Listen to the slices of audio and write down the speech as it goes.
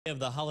Of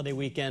the holiday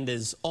weekend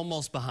is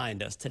almost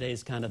behind us.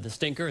 Today's kind of the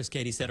stinker, as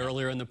Katie said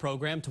earlier in the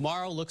program.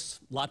 Tomorrow looks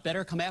a lot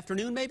better come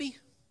afternoon, maybe?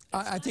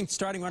 I think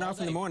starting right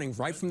off in the morning,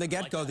 right from the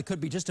get-go, there could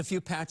be just a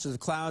few patches of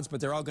clouds, but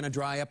they're all going to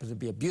dry up. It'll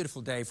be a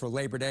beautiful day for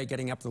Labor Day,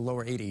 getting up to the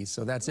lower 80s.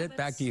 So that's it.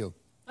 Back to you.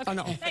 Okay, oh,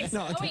 no. Thanks.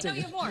 No, oh, wait, no,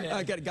 you have more.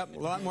 I got a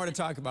lot more to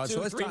talk about. So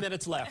let's 3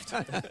 minutes left.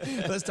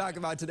 Let's talk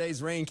about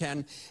today's rain,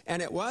 Ken.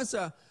 And it was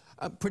a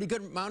pretty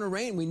good amount of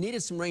rain. We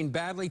needed some rain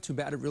badly. Too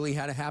bad it really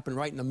had to happen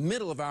right in the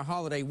middle of our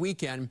holiday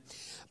weekend.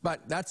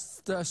 But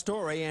that's the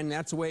story, and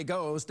that's the way it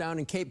goes. Down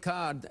in Cape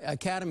Cod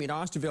Academy at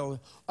Osterville,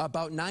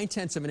 about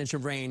 9/10 of an inch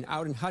of rain.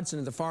 Out in Hudson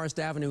at the Forest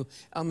Avenue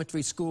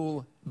Elementary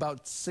School,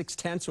 about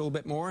 6/10, a little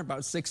bit more,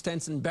 about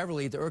 6/10 in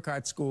Beverly at the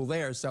Urquhart School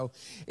there. So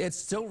it's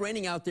still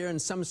raining out there in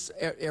some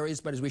areas,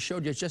 but as we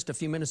showed you just a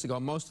few minutes ago,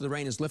 most of the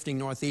rain is lifting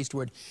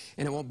northeastward,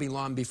 and it won't be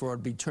long before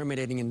it'll be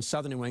terminating in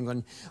southern New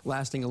England,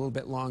 lasting a little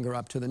bit longer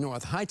up to the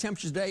north. High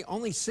temperatures today,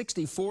 only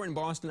 64 in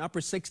Boston,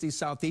 upper 60s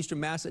southeastern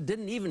Mass. It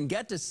didn't even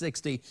get to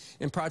 60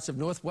 in parts of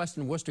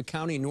northwestern Worcester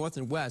County, north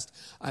and west.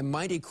 A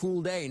mighty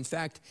cool day. In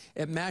fact,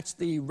 it matched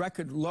the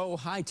record low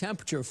high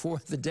temperature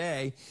for the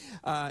day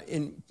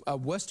in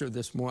Worcester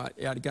this morning.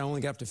 It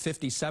only got up to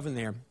 57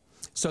 there.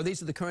 So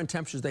these are the current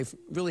temperatures. They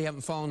really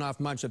haven't fallen off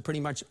much. They're pretty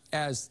much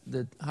as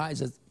the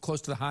highs,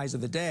 close to the highs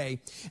of the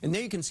day. And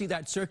there you can see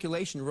that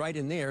circulation right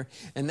in there.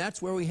 And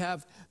that's where we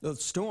have the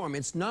storm.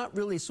 It's not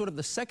really sort of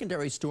the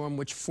secondary storm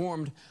which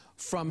formed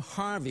from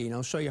Harvey, and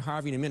I'll show you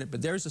Harvey in a minute,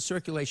 but there's a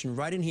circulation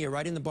right in here,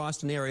 right in the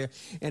Boston area,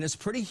 and it's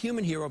pretty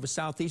humid here over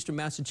southeastern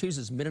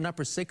Massachusetts, mid and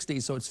upper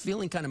 60s, so it's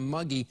feeling kind of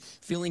muggy,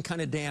 feeling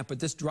kind of damp, but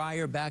this dry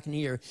air back in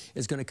here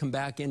is going to come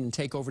back in and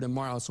take over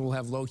tomorrow, so we'll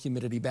have low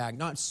humidity back.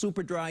 Not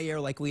super dry air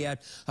like we had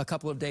a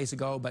couple of days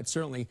ago, but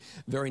certainly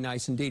very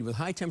nice indeed, with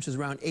high temperatures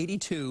around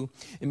 82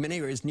 in many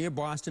areas near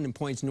Boston and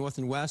points north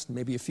and west,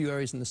 maybe a few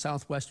areas in the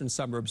southwestern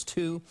suburbs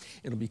too.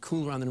 It'll be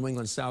cooler on the New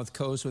England south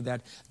coast with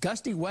that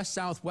gusty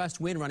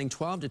west-southwest wind running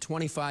 12 to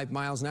 25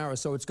 miles an hour.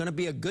 So it's going to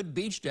be a good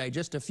beach day.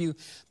 Just a few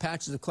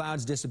patches of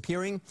clouds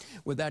disappearing.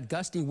 With that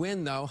gusty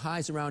wind, though,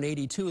 highs around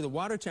 82. The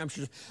water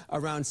temperature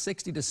around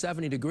 60 to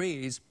 70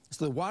 degrees.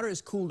 So the water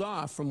has cooled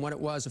off from what it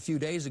was a few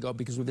days ago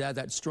because we've had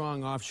that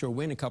strong offshore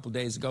wind a couple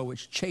days ago,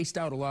 which chased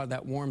out a lot of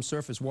that warm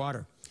surface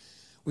water.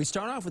 We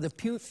start off with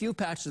a few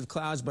patches of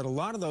clouds, but a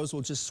lot of those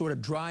will just sort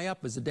of dry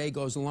up as the day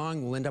goes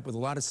along. We'll end up with a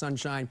lot of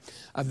sunshine,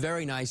 a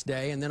very nice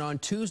day. And then on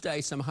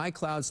Tuesday, some high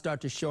clouds start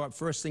to show up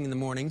first thing in the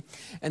morning.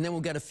 And then we'll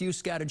get a few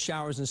scattered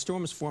showers and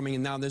storms forming.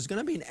 And now there's going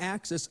to be an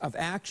axis of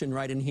action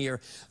right in here,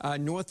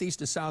 northeast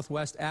to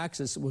southwest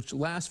axis, which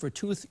lasts for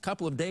a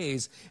couple of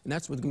days. And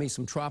that's what's going to be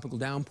some tropical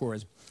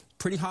downpours.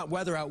 Pretty hot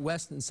weather out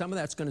west, and some of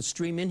that's going to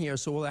stream in here,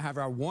 so we'll have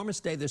our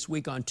warmest day this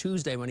week on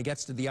Tuesday when it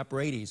gets to the upper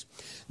 80s.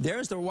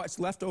 There's what's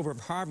left over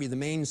of Harvey, the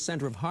main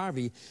center of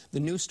Harvey.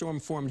 The new storm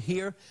formed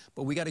here,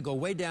 but we got to go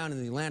way down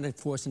in the Atlantic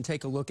force and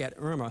take a look at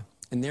Irma.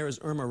 And there is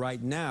Irma right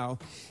now,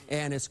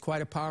 and it's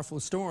quite a powerful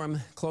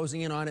storm,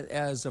 closing in on it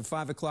as of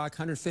 5 o'clock,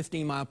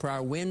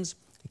 115-mile-per-hour winds.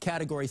 A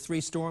Category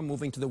 3 storm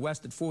moving to the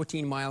west at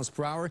 14 miles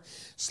per hour,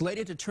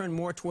 slated to turn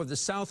more toward the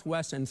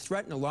southwest and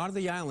threaten a lot of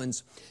the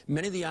islands.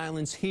 Many of the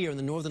islands here in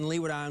the northern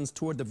Leeward Islands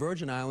toward the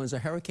Virgin Islands, a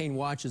hurricane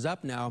watch is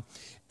up now.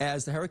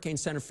 As the Hurricane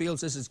Center feels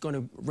this is going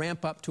to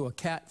ramp up to a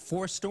Cat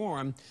 4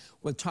 storm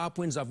with top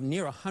winds of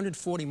near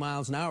 140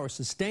 miles an hour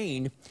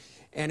sustained,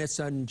 and it's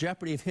in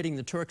jeopardy of hitting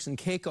the Turks and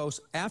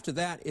Caicos. After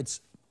that, it's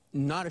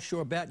not a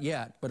sure bet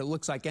yet, but it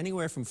looks like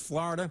anywhere from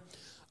Florida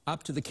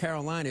up to the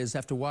Carolinas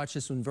have to watch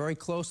this one very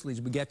closely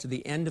as we get to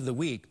the end of the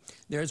week.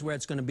 There's where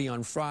it's going to be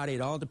on Friday. It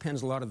all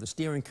depends a lot on the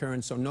steering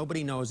current, so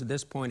nobody knows at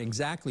this point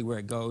exactly where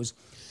it goes.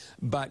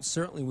 But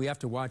certainly we have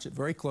to watch it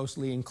very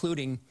closely,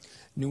 including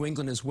New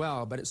England as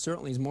well. But it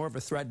certainly is more of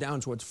a threat down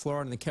towards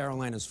Florida and the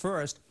Carolinas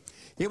first.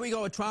 Here we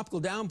go with tropical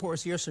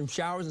downpours here, some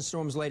showers and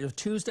storms later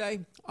Tuesday.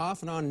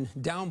 Off and on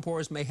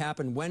downpours may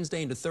happen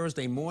Wednesday into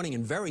Thursday morning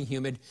and very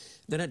humid.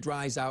 Then it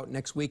dries out.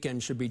 Next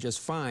weekend should be just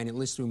fine, at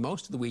least through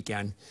most of the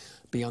weekend.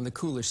 Be on the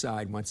cooler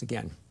side once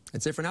again.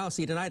 That's it for now.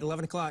 See you tonight at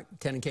 11 o'clock.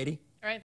 Ken and Katie.